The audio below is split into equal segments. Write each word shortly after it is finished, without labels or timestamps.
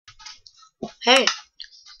Hey,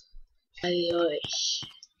 bei euch,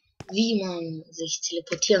 wie man sich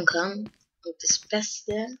teleportieren kann. Und das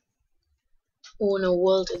Beste, ohne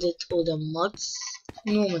worldedit oder Mods,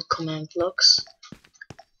 nur mit Command Blocks.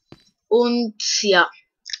 Und ja,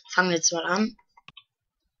 fangen wir jetzt mal an.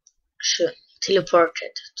 Schön.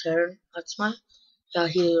 Teleported Turn, warte mal. Ja,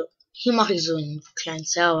 hier mache ich so einen kleinen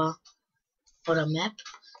Server oder Map.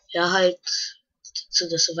 Ja, halt zu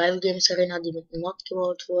der Survival Games Arena, die mit einem Mod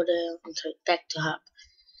gebaut wurde, und halt Back to Hub.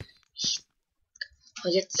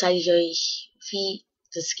 Und jetzt zeige ich euch, wie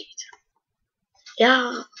das geht.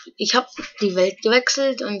 Ja, ich habe die Welt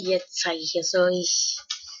gewechselt und jetzt zeige ich es euch.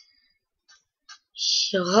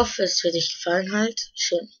 Ich hoffe, es wird euch gefallen halt.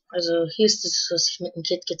 Schön. Also hier ist es, was ich mit dem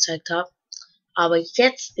Kit gezeigt habe. Aber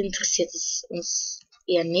jetzt interessiert es uns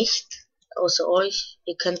eher nicht, außer euch.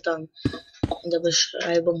 Ihr könnt dann in der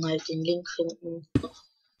Beschreibung halt den Link finden.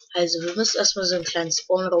 Also wir müssen erstmal so einen kleinen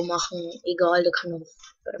Spawnraum machen. Egal, der kann auch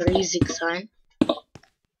riesig sein.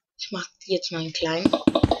 Ich mache jetzt mal einen kleinen.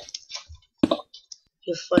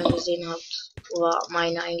 Wie ihr vorhin gesehen habt, war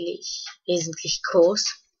meine eigentlich wesentlich groß.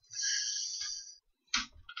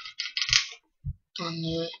 Oh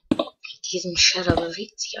ne, mit diesem Shadow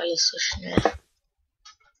bewegt sich alles so schnell.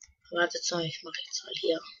 Wartet mal, ich mache jetzt mal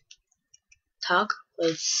hier Tag,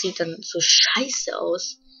 weil es sieht dann so scheiße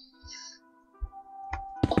aus,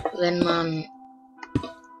 wenn man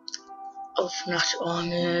auf Nacht. Oh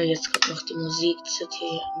ne, jetzt kommt noch die Musik. Das wird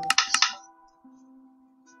hier.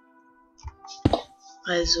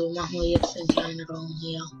 Also machen wir jetzt einen kleinen Raum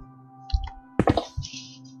hier.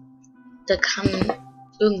 Der kann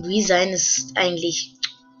irgendwie sein, ist eigentlich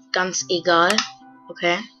ganz egal.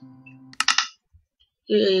 Okay.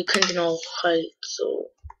 Ihr könnt ihn auch halt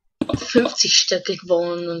so 50-stöckig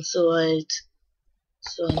bauen und so halt.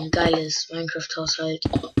 So ein geiles Minecraft-Haus halt.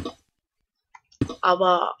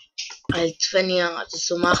 Aber halt, wenn ihr das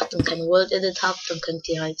so macht und kein World Edit habt, dann könnt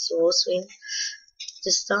ihr halt so auswählen.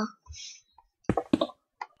 Das da.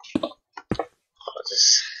 Oh,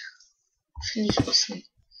 das finde ich ein bisschen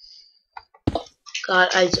egal.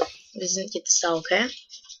 Also, wir sind jetzt da, okay?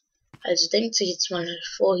 Also denkt sich jetzt mal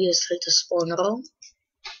vor, hier ist halt der Spawnraum.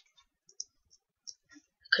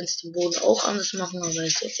 Du kannst den Boden auch anders machen, aber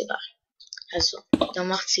ist jetzt egal. Also, da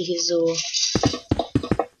macht sie hier so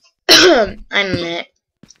eine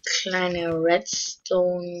kleine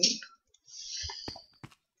Redstone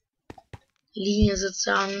Linie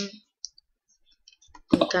sozusagen.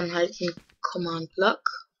 Und dann halt ein Command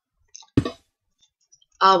Block.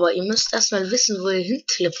 Aber ihr müsst erstmal wissen, wo ihr hin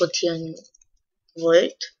teleportieren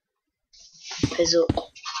wollt. Also,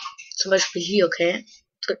 zum Beispiel hier, okay?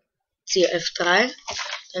 Drückt ihr F3,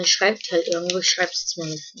 dann schreibt ihr halt irgendwo, ich schreibe es jetzt mal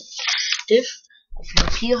mit Stift, auf dem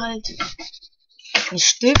Papier halt, ein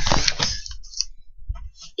Stift,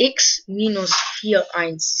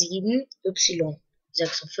 x-417,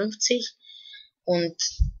 y56 und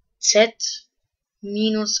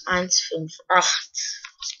z-158.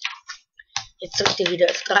 Jetzt drückt ihr wieder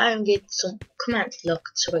F3 und geht zum Command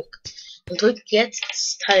Block zurück. Und drückt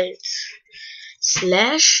jetzt halt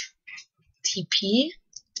 /tp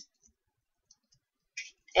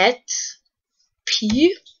at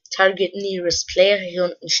p target nearest player. Hier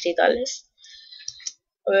unten steht alles.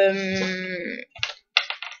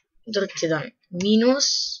 Drückt ihr dann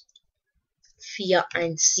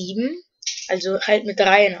 -417. Also halt mit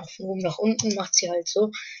Reihen von oben nach unten macht sie halt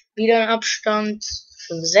so. Wieder einen Abstand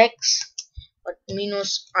 5,6 und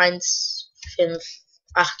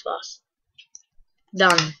 -158 war's.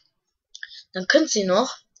 Dann könnt ihr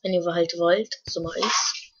noch, wenn ihr halt wollt, so mache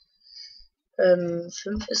ich's.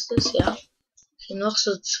 5 ist es, ja. Hier noch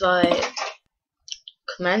so 2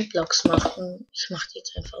 Command Blocks machen. Ich mache die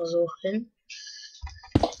jetzt einfach so hin.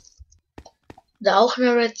 Da auch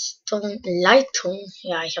eine Redstone Leitung.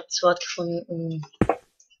 Ja, ich habe das Wort gefunden.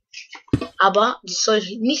 Aber das soll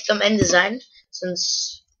nicht am Ende sein,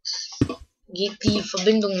 sonst geht die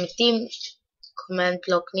Verbindung mit dem Command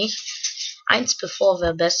Block nicht. Eins bevor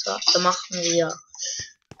wäre besser. Da machen wir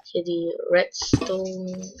hier die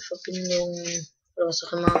Redstone Verbindung oder was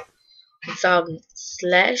auch immer und sagen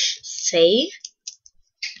 /say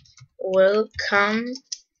welcome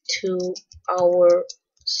to our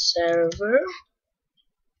server.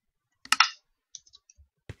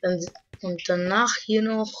 Und danach hier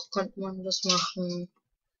noch konnte man was machen.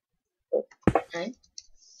 Oh, nein.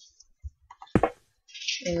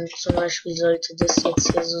 Und zum Beispiel sollte das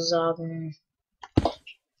jetzt hier so sagen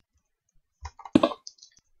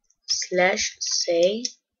 /say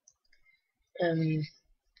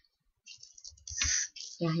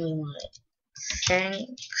machen wir mal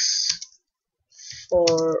thanks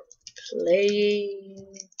for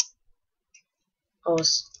playing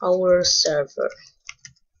aus Andere Server.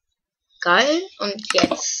 Geil. Und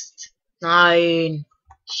jetzt. Nein.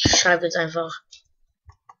 Ich schreibe jetzt einfach.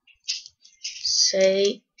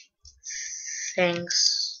 Say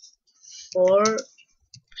thanks for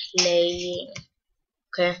playing.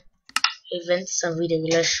 Okay. Wenn es dann wieder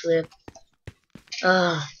gelöscht wird.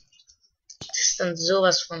 Ah. Das ist dann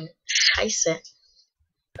sowas von Scheiße.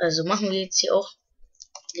 Also machen wir jetzt hier auch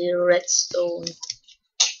die Redstone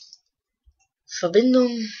Verbindung.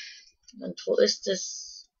 Und wo ist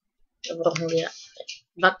es? Da brauchen wir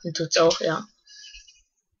Button, tut's auch, ja.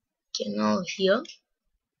 Genau hier.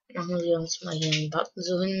 Machen wir uns mal hier einen Button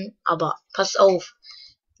so hin. Aber pass auf.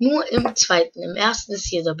 Nur im zweiten. Im ersten ist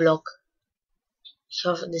hier der Block. Ich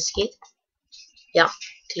hoffe, das geht. Ja,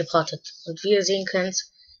 teleportet. Und wie ihr sehen könnt,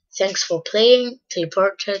 thanks for playing,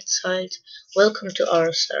 teleported halt, welcome to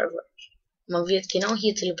our server. Man wird genau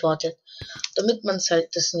hier teleportet. Damit man es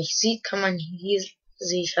halt das nicht sieht, kann man hier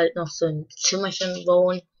sich halt noch so ein Zimmerchen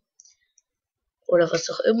bauen. Oder was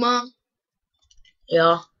auch immer.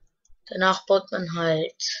 Ja. Danach baut man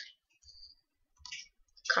halt.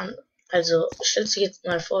 Also, stellt sich jetzt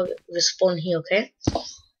mal vor, wir spawnen hier, okay?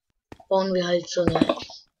 Bauen wir halt so eine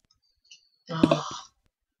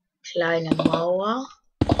kleine Mauer.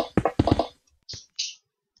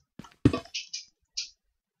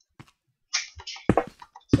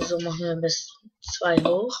 So machen wir bis 2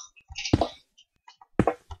 hoch.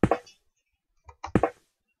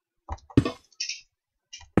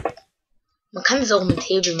 Man kann es auch mit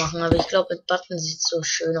Hebel machen, aber ich glaube mit Button sieht es so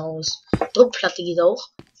schön aus. Druckplatte geht auch.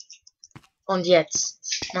 Und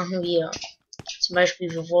jetzt machen wir zum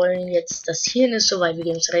Beispiel, wir wollen jetzt, dass hier eine Survival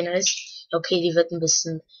Games Arena ist. Okay, die wird ein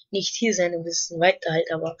bisschen nicht hier sein, ein bisschen weiter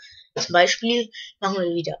halt, aber zum Beispiel machen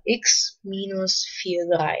wir wieder x minus 4,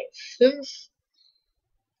 3, 5,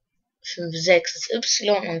 5, 6 ist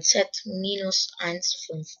y und z minus 1,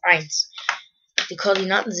 5, 1. Die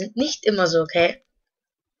Koordinaten sind nicht immer so, okay?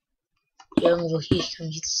 Irgendwo hier, ich kann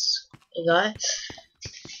jetzt, egal.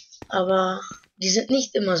 Aber die sind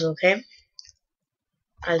nicht immer so, okay?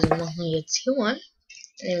 Also machen wir jetzt hier mal.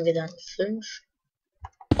 Nehmen wir dann 5.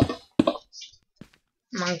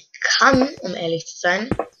 Man kann, um ehrlich zu sein,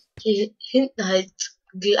 hier hinten halt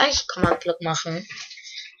gleich Command-Block machen.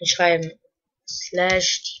 Wir schreiben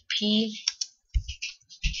 /tp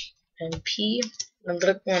mp. Dann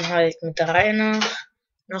drückt man halt mit der Reihe nach.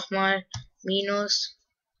 Nochmal minus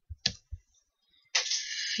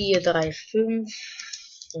 4, 3, 5,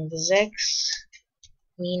 5, 6,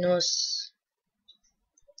 minus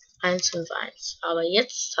 1, 5, 1. Aber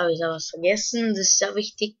jetzt habe ich da was vergessen. Das ist sehr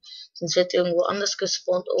wichtig. Sonst wird irgendwo anders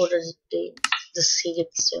gespawnt oder das hier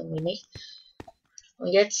gibt es irgendwie nicht. Und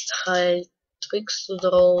jetzt halt drückst du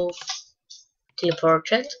drauf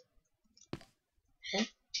teleported. Hä?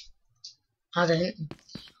 Ah, da hinten.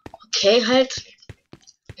 Okay, halt.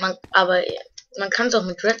 Aber man kann es auch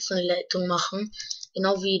mit Redstone-Leitung machen.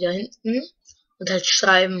 Genau wie da hinten. Und halt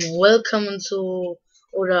schreiben welcome und so.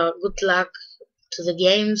 Oder good luck to the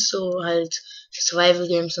games. So halt Survival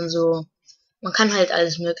Games und so. Man kann halt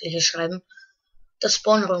alles Mögliche schreiben. Das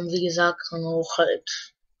Spawnraum, wie gesagt, kann auch halt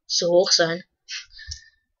so hoch sein.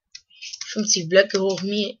 50 Blöcke hoch.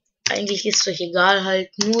 Mir eigentlich ist euch egal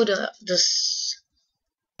halt. Nur dass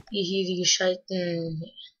ihr hier die gescheiten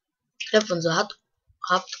Knöpfe und so habt.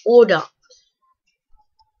 Oder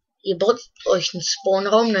ihr baut euch einen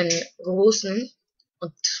Spawnraum, einen großen,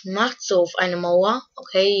 und macht so auf eine Mauer.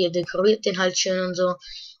 Okay, ihr dekoriert den halt schön und so.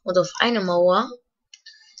 Und auf eine Mauer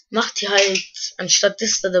macht ihr halt, anstatt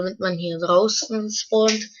das da, damit man hier draußen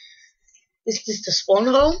spawnt, ist das der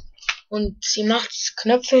Spawnraum. Und sie macht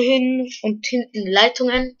Knöpfe hin und hinten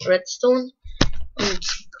Leitungen, Redstone und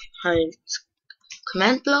halt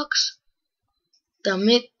Command Blocks,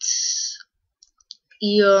 damit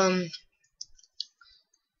ihr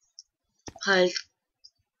halt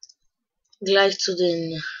gleich zu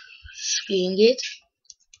den Spielen geht.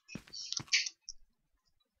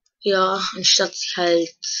 Ja, anstatt sich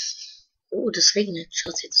halt... Oh, das regnet.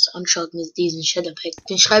 Schaut sich das anschaut mit diesem Shadow Pack.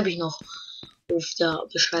 Den schreibe ich noch auf der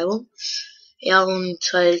Beschreibung. Ja, und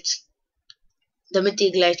halt, damit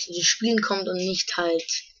ihr gleich zu den Spielen kommt und nicht halt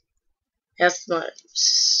erstmal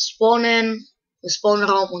spawnen, im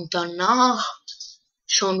Spawnraum und danach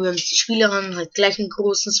schauen wir uns die Spiele an, halt gleich einen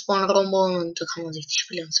großen Spawnraum bauen und da kann man sich die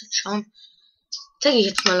Spiele anschauen. Zeige ich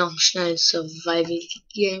jetzt mal noch schnell Survival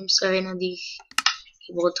Games Arena, die ich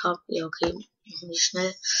gebaut habe. Ja, okay, machen wir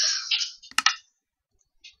schnell.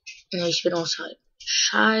 Ja, ich bin außerhalb.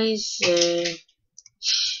 Scheiße.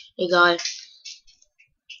 Egal.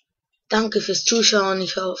 Danke fürs Zuschauen.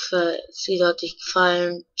 Ich hoffe, es hat euch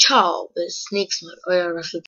gefallen. Ciao, bis nächstes Mal. Euer Russell.